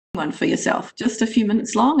one for yourself, just a few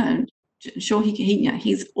minutes long, and sure,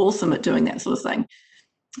 he's awesome at doing that sort of thing,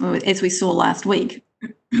 as we saw last week.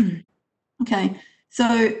 Okay,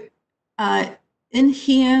 so in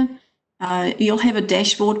here, you'll have a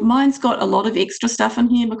dashboard. Mine's got a lot of extra stuff in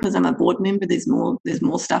here because I'm a board member. There's more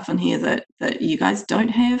stuff in here that you guys don't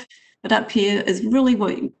have. But up here is really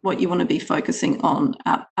what you want to be focusing on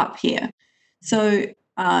up here. So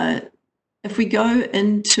if we go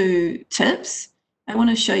into tips, I want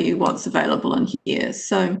to show you what's available in here.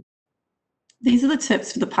 So these are the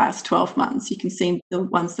tips for the past 12 months. You can see the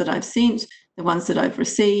ones that I've sent, the ones that I've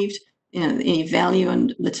received, any value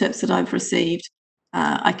in the tips that I've received.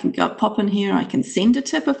 I can pop in here. I can send a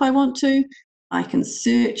tip if I want to. I can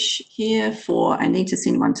search here for, I need to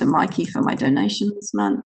send one to Mikey for my donation this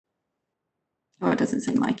month. Oh, it doesn't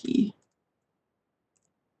say Mikey.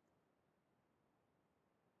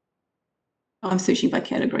 Oh, I'm searching by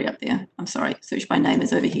category up there. I'm sorry, search by name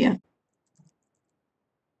is over here.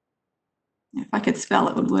 If I could spell,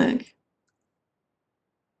 it would work.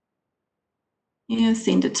 Here,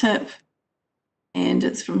 send a tip. And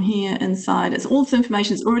it's from here inside. It's all this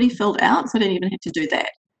information is already filled out, so I don't even have to do that.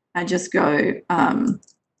 I just go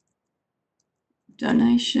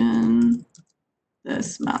donation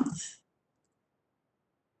this month.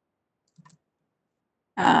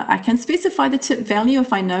 I can specify the tip value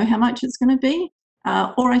if I know how much it's going to be,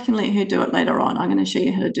 or I can let her do it later on. I'm going to show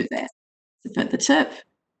you how to do that. Submit the tip,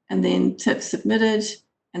 and then tip submitted,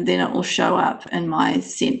 and then it will show up in my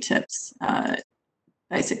sent tips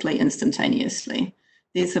basically instantaneously.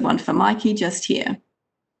 There's the one for Mikey just here.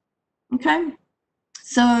 Okay,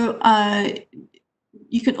 so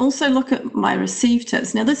you can also look at my received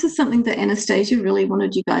tips. Now, this is something that Anastasia really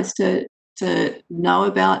wanted you guys to know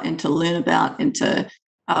about and to learn about and to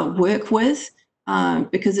work with,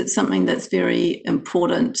 because it's something that's very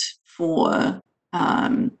important for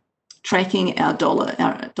tracking our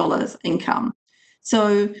dollars income.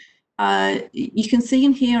 So you can see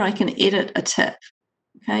in here I can edit a tip.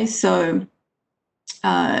 Okay, so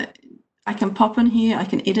I can pop in here. I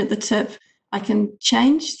can edit the tip. I can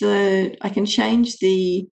change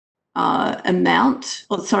the amount,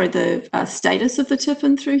 or sorry, the status of the tip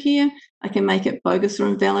in through here. I can make it bogus or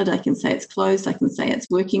invalid. I can say it's closed. I can say it's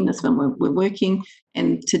working. This one we're working.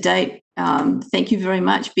 And to date, thank you very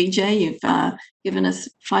much, BJ. You've given us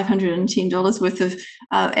 $510 worth of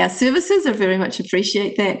our services. I very much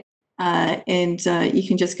appreciate that. And you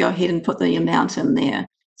can just go ahead and put the amount in there.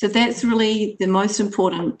 So that's really the most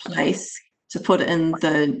important place to put in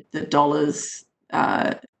the dollars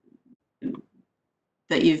that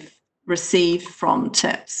you've received from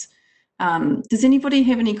tips. Does anybody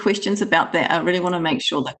have any questions about that? I really want to make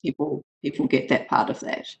sure that people get that part of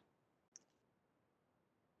that.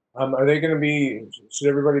 Are they going to be, should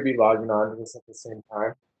everybody be logging on to this at the same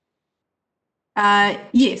time?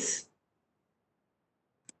 Yes.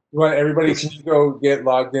 You want everybody to go get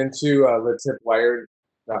logged into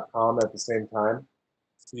LeTipWired.com at the same time,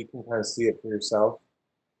 so you can kind of see it for yourself.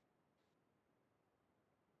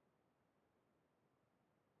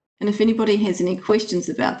 And if anybody has any questions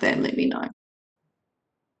about that, let me know.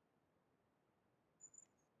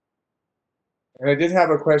 And I did have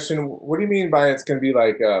a question. What do you mean by it's going to be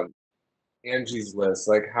like Angie's List?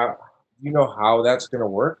 Like, how do you know how that's going to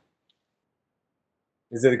work?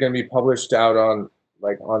 Is it going to be published out on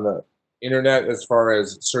the internet as far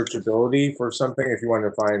as searchability for something if you want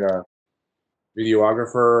to find a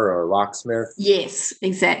videographer or a locksmith? Yes,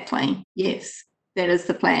 exactly. Yes, that is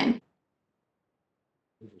the plan.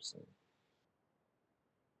 Interesting.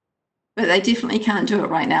 But they definitely can't do it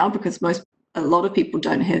right now because a lot of people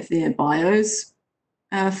don't have their bios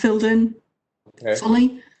filled in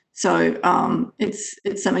fully. So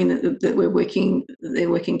it's something that they're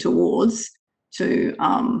working towards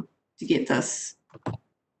to get this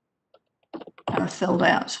filled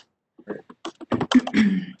out.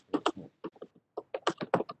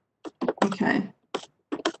 Okay.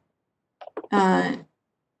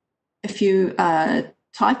 If you are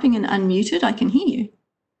typing and unmuted, I can hear you.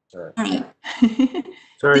 Sorry. All right.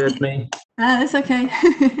 Sorry, that's me. That's okay.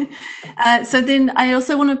 So then I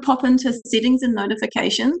also want to pop into settings and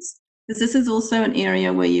notifications, because this is also an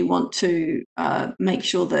area where you want to make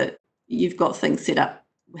sure that you've got things set up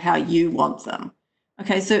how you want them.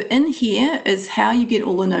 Okay, so in here is how you get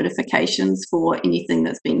all the notifications for anything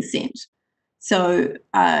that's being sent. So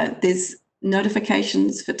there's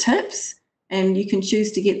notifications for tips, and you can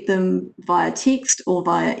choose to get them via text or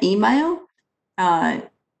via email,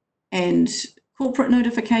 and corporate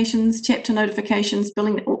notifications, chapter notifications,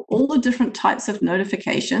 billing, all the different types of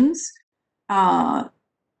notifications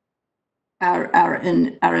are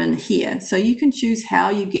in here. So you can choose how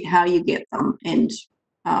you get them, and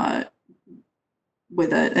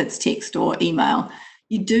whether it's text or email.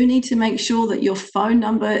 You do need to make sure that your phone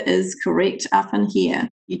number is correct up in here.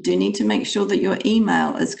 You do need to make sure that your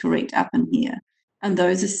email is correct up in here, and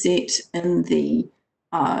those are set in the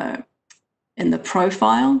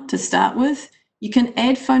profile to start with. You can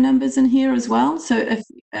add phone numbers in here as well. So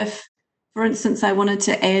if for instance, I wanted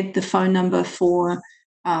to add the phone number for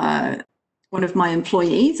one of my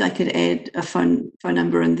employees, I could add a phone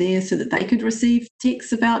number in there so that they could receive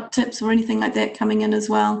texts about tips or anything like that coming in as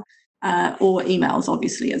well, or emails,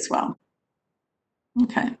 obviously, as well.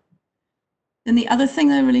 Okay. Then the other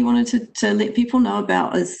thing I really wanted to let people know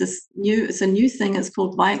about is it's a new thing. It's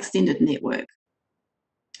called My Extended Network.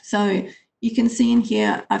 So you can see in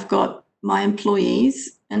here, I've got my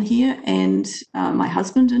employees in here and my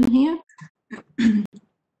husband in here.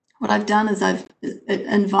 What I've done is I've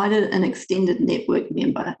invited an extended network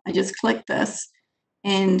member. I just click this,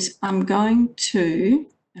 and I'm going to,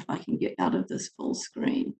 if I can get out of this full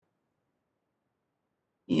screen.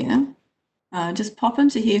 Yeah, just pop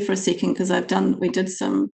into here for a second, because I did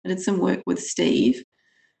some work with Steve.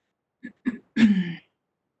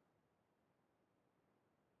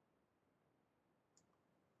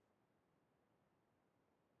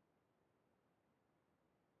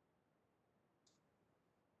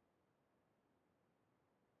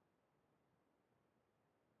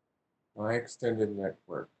 My extended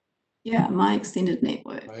network. Yeah, my extended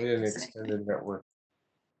network. I need an extended network.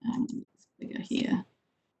 It's bigger here.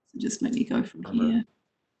 So just maybe go from here.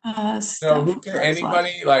 So who can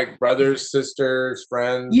anybody, like brothers, sisters,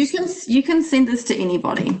 friends? You can send this to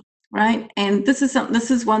anybody, right? And this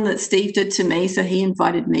is one that Steve did to me, so he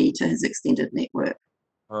invited me to his extended network.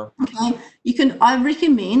 Okay, I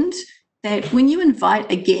recommend that when you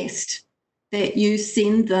invite a guest, that you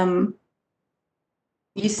send them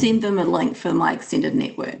a link for My Extended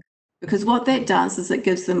Network, because what that does is it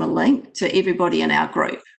gives them a link to everybody in our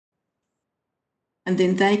group, and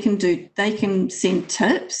then they can send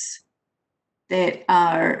tips that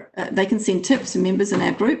are they can send tips to members in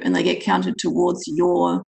our group, and they get counted towards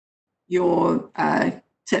your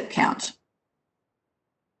tip count.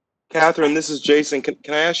 Catherine, this is Jason. Can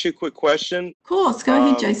I ask you a quick question? Of course, go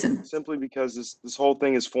ahead, Jason. Simply because this whole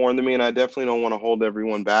thing is foreign to me, and I definitely don't want to hold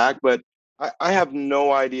everyone back, but I have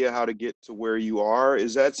no idea how to get to where you are.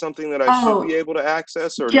 Is that something that I should be able to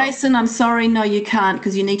access, or Jason, no? I'm sorry, no, you can't,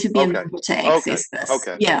 because you need to be a member to access this.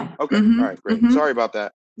 Okay. Yeah. Okay. All right, great. Sorry about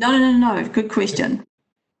that. No. Good question.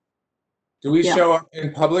 Do we show up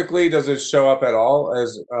in publicly? Does it show up at all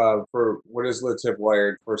as for what is LeTip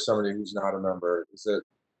wired for somebody who's not a member? Is it?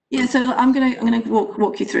 Yeah, so I'm gonna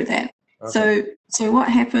walk you through that. Okay. So what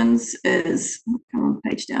happens is, come on,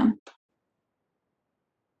 page down.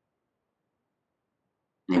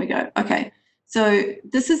 There we go. Okay. So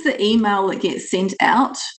this is the email that gets sent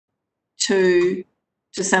out to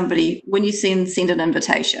somebody when you send an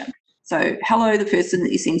invitation. So hello, the person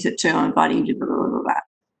that you sent it to, I'm inviting you to blah, blah, blah,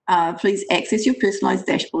 blah. Please access your personalized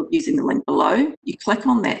dashboard using the link below. You click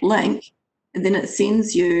on that link, and then it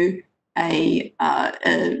sends you a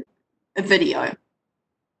video.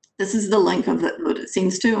 This is the link of what it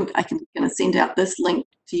sends to. I'm going to send out this link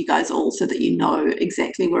to you guys all so that you know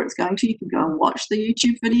exactly where it's going to. You can go and watch the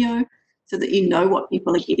YouTube video so that you know what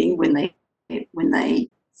people are getting when they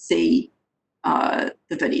see the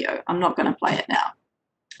video. I'm not going to play it now.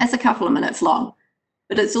 It's a couple of minutes long,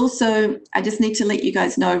 but it's also, I just need to let you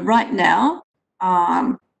guys know right now,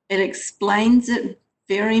 it explains it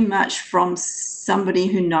very much from somebody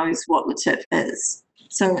who knows what LeTip is.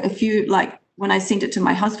 So if you, like, when I sent it to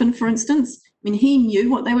my husband, for instance, I mean, he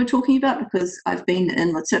knew what they were talking about because I've been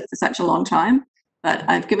in LeTip for such a long time, but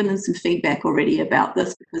I've given them some feedback already about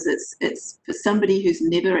this because it's for somebody who's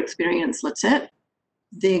never experienced LeTip,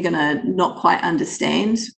 they're going to not quite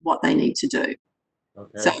understand what they need to do.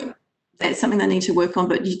 Okay. So that's something they need to work on,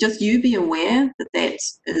 but you be aware that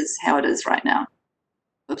is how it is right now.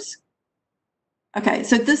 Oops. Okay,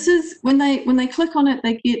 so this is when they click on it,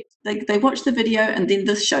 they watch the video, and then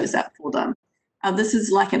this shows up for them. This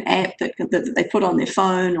is like an app that they put on their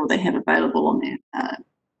phone, or they have available on their,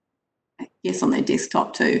 I guess, on their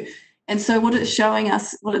desktop too. And so what it's showing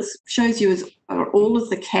us, what it shows you are all of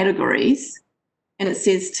the categories, and it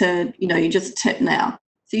says you just tip now.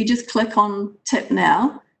 So you just click on tip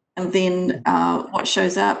now, and then what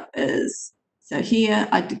shows up is, so here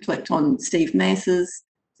I clicked on Steve Mass's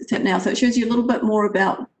tip now. So it shows you a little bit more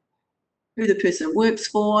about who the person works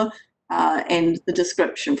for and the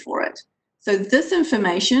description for it. So this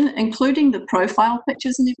information, including the profile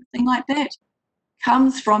pictures and everything like that,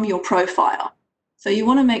 comes from your profile. So you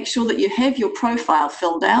want to make sure that you have your profile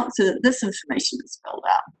filled out so that this information is filled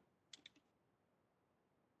out.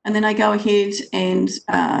 And then I go ahead and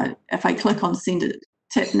if I click on send a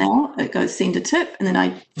tip now, it goes send a tip, and then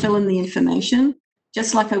I fill in the information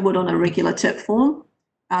just like I would on a regular tip form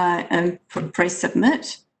and press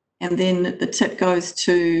submit, and then the tip goes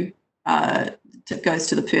to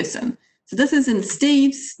the person. So this is in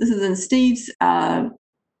Steve's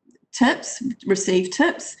tips, receive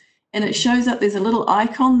tips, and it shows up. There's a little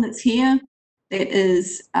icon that's here that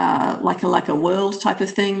is like a world type of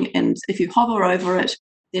thing, and if you hover over it,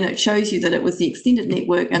 then it shows you that it was the extended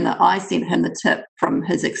network and that I sent him the tip from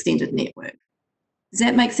his extended network. Does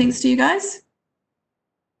that make sense to you guys?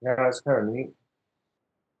 Yeah, that's kind of neat.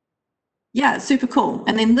 Yeah, it's super cool.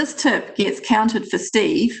 And then this tip gets counted for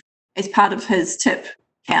Steve as part of his tip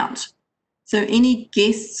count. So any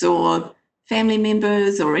guests or family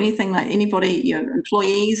members or anything like anybody, you know,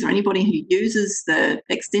 employees or anybody who uses the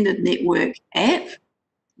extended network app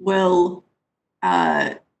will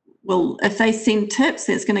if they send tips,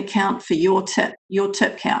 that's going to count for your tip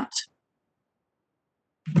count.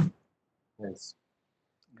 Nice.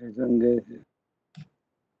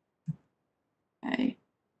 Okay.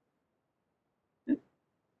 Get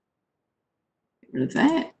rid of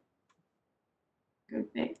that. Go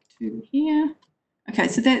back to here. Okay,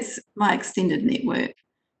 so that's my extended network.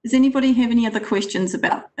 Does anybody have any other questions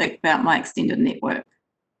about my extended network?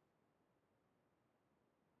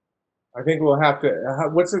 I think we'll have to.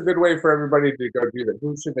 What's a good way for everybody to go do that?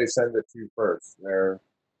 Who should they send it to first? Their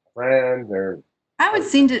friend, I would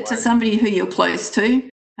send it to somebody who you're close to.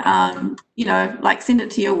 You know, like send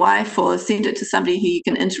it to your wife or send it to somebody who you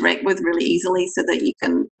can interact with really easily, so that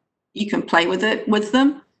you can play with it with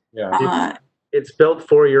them. Yeah. It's built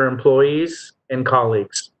for your employees and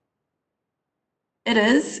colleagues. It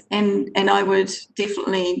is, and I would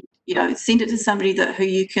definitely, you know, send it to somebody who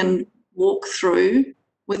you can walk through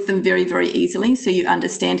with them very, very easily, so you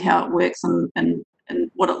understand how it works and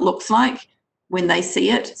what it looks like when they see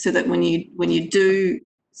it, so that when you do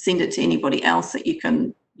send it to anybody else, that you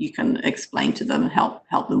can explain to them and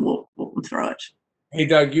help them walk them through it. Hey,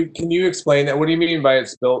 Doug, can you explain that? What do you mean by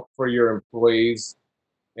it's built for your employees?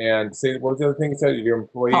 And say, what was the other thing you said? Your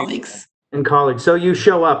employees? Colleagues. And colleagues. So you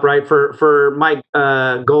show up, right, for Mike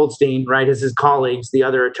Goldstein, right, as his colleagues, the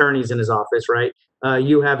other attorneys in his office, right?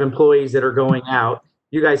 You have employees that are going out.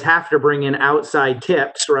 You guys have to bring in outside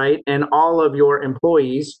tips, right? And all of your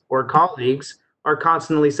employees or colleagues are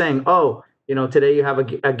constantly saying, oh, you know, today you have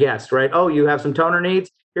a guest, right? Oh, you have some toner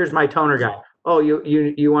needs? Here's my toner guy. Oh,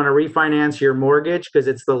 you want to refinance your mortgage because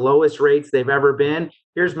it's the lowest rates they've ever been?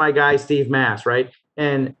 Here's my guy, Steve Mass, right?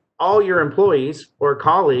 And all your employees or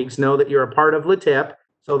colleagues know that you're a part of LeTip,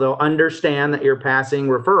 so they'll understand that you're passing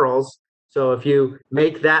referrals. So if you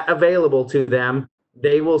make that available to them,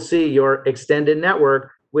 they will see your extended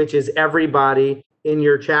network, which is everybody in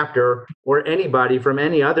your chapter or anybody from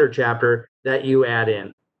any other chapter that you add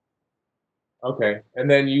in. Okay, and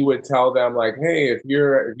then you would tell them like, hey, if you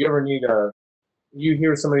ever need you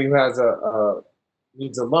hear somebody who has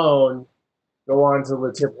needs a loan, go on to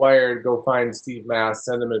LeTip Wired, go find Steve Mass,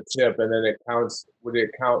 send them a tip, and then it counts. Would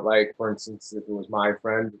it count, like, for instance, if it was my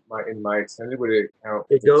friend in my extended, would it count?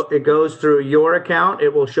 It goes through your account.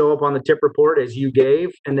 It will show up on the tip report as you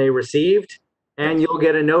gave and they received, and you'll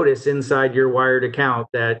get a notice inside your Wired account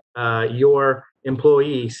that your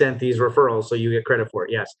employee sent these referrals, so you get credit for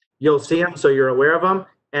it. Yes, you'll see them, so you're aware of them,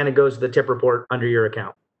 and it goes to the tip report under your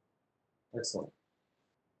account. Excellent.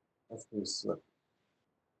 That's pretty slick.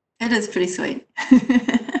 It is pretty sweet.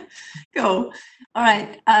 Cool. All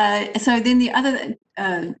right. So then the other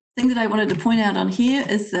thing that I wanted to point out on here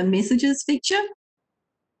is the messages feature.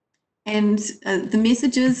 And the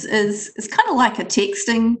messages is kind of like a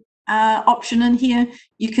texting option in here.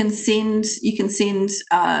 You can send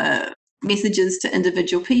messages to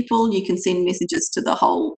individual people. You can send messages to the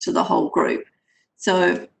whole group.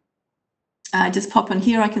 So just pop in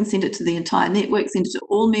here. I can send it to the entire network, send it to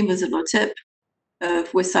all members of LeTip,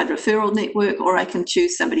 of Westside Referral Network, or I can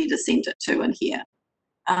choose somebody to send it to in here.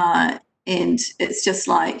 And it's just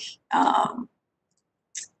like,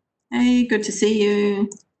 hey, good to see you.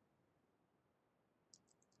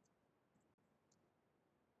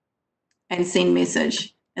 And send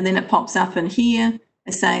message. And then it pops up in here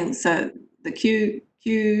as saying, so the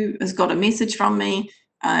Q has got a message from me,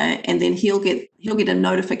 and then he'll get a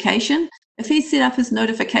notification. If he set up his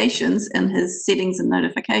notifications in his settings and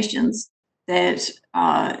notifications, that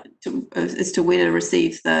as to where to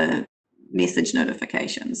receive the message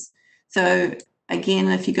notifications. So again,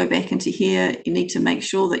 if you go back into here, you need to make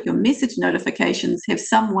sure that your message notifications have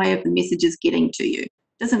some way of the messages getting to you.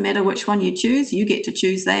 Doesn't matter which one you choose, you get to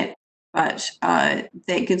choose that, but that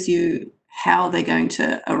gives you how they're going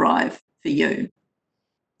to arrive for you.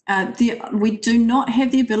 We do not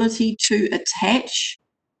have the ability to attach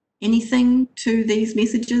anything to these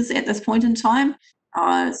messages at this point in time.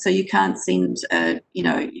 So you can't send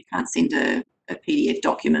you can't send a PDF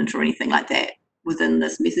document or anything like that within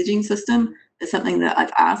this messaging system. It's something that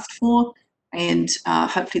I've asked for, and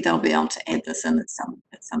hopefully they'll be able to add this in at some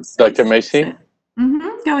stage. Dr. Macy?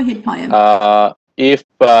 So, go ahead, Payam. If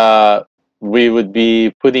we would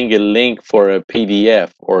be putting a link for a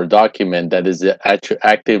PDF or a document that is an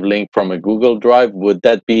active link from a Google Drive, would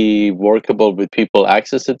that be workable with people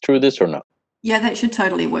access it through this or not? Yeah, that should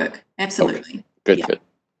totally work. Absolutely. Okay.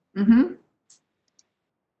 Good.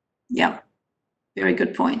 Yeah. Very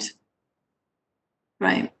good point.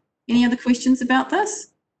 Great. Any other questions about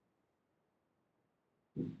this?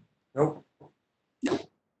 Nope.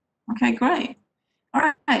 Okay, great.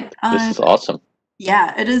 All right. This is awesome.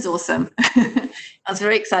 Yeah, it is awesome. I was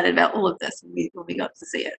very excited about all of this when we got to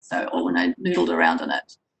see it. So, or when I noodled around in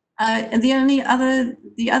it. And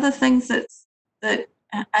the other things that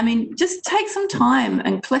I mean, just take some time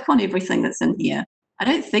and click on everything that's in here. I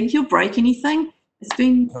don't think you'll break anything. It's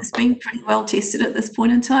been pretty well tested at this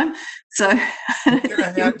point in time. So I don't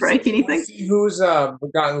think you'll break anything. See who's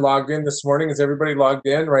gotten logged in this morning? Is everybody logged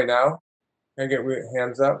in right now? Can I get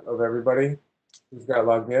hands up of everybody who's got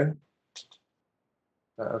logged in?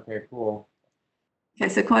 Okay, cool. Okay,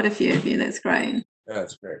 so quite a few of you. That's great. Yeah,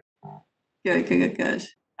 that's great. Good.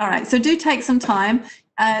 All right, so do take some time.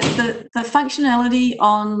 The functionality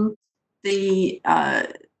on the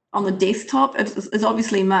desktop is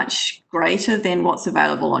obviously much greater than what's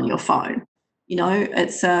available on your phone. You know,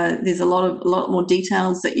 it's there's a lot more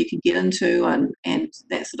details that you can get into and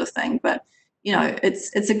that sort of thing. But you know,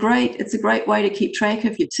 it's a great way to keep track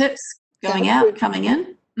of your tips going out, coming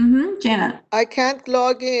in. Janet. I can't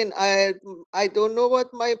log in. I don't know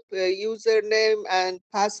what my username and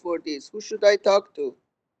password is. Who should I talk to?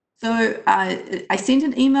 So I sent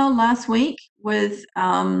an email last week with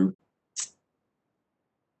Doug,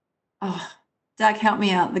 help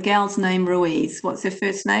me out. The gal's name Ruiz. What's her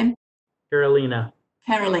first name? Carolina.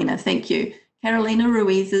 Carolina, thank you. Carolina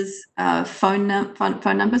Ruiz's phone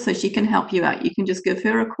number, so she can help you out. You can just give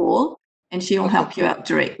her a call, and she will help you out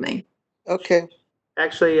directly. Okay.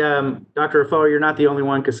 Actually, Dr. Afoe, you're not the only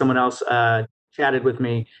one because someone else chatted with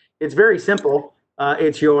me. It's very simple.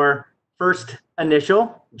 It's your first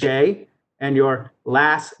initial, J, and your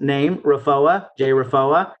last name, Rafoa, J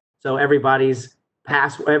Rafoa. So everybody's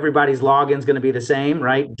login is going to be the same,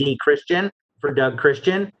 right? D Christian for Doug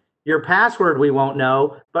Christian. Your password we won't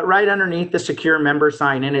know, but right underneath the secure member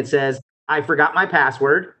sign in, it says, I forgot my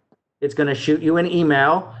password. It's going to shoot you an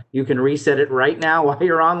email. You can reset it right now while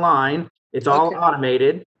you're online. It's all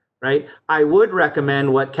automated, right? I would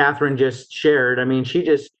recommend what Catherine just shared. I mean, she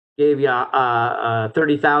just gave you a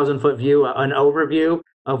 30,000-foot view, an overview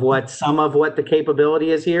of what the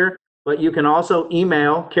capability is here. But you can also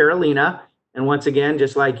email Carolina. And once again,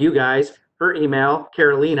 just like you guys, her email,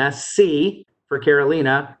 Carolina, C for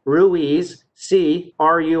Carolina, Ruiz,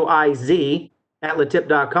 C-R-U-I-Z, at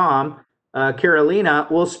LeTip.com. Carolina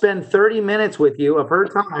will spend 30 minutes with you of her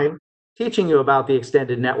time teaching you about the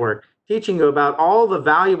extended network, teaching you about all the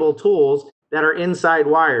valuable tools that are inside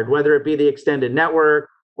Wired, whether it be the extended network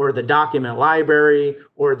or the document library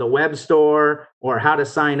or the web store or how to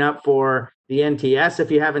sign up for the NTS if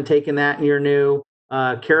you haven't taken that and you're new.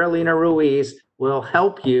 Carolina Ruiz will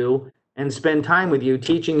help you and spend time with you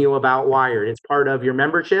teaching you about Wired. It's part of your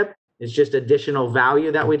membership. It's just additional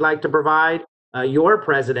value that we'd like to provide. Your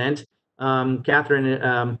president,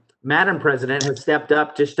 Catherine, Madam President, has stepped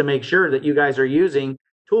up just to make sure that you guys are using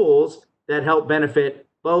tools that help benefit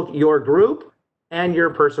both your group and your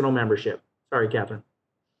personal membership. Sorry, Catherine.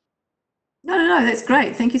 No, that's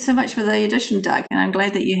great. Thank you so much for the addition, Doug. And I'm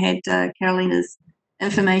glad that you had Carolina's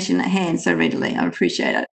information at hand so readily. I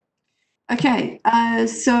appreciate it. Okay,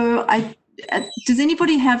 so does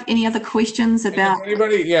anybody have any other questions about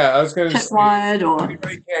anybody? Yeah, I was going to say, or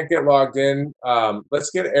anybody can't get logged in. Let's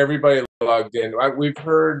get everybody logged in. We've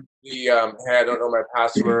heard the hey, I don't know my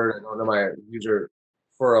password, I don't know my user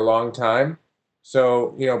for a long time.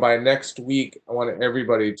 So, you know, by next week, I want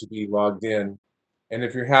everybody to be logged in. And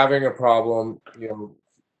if you're having a problem, you know,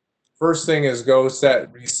 first thing is go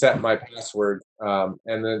reset my password. And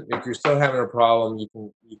then if you're still having a problem, you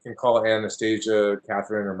can call Anastasia,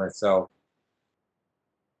 Catherine, or myself.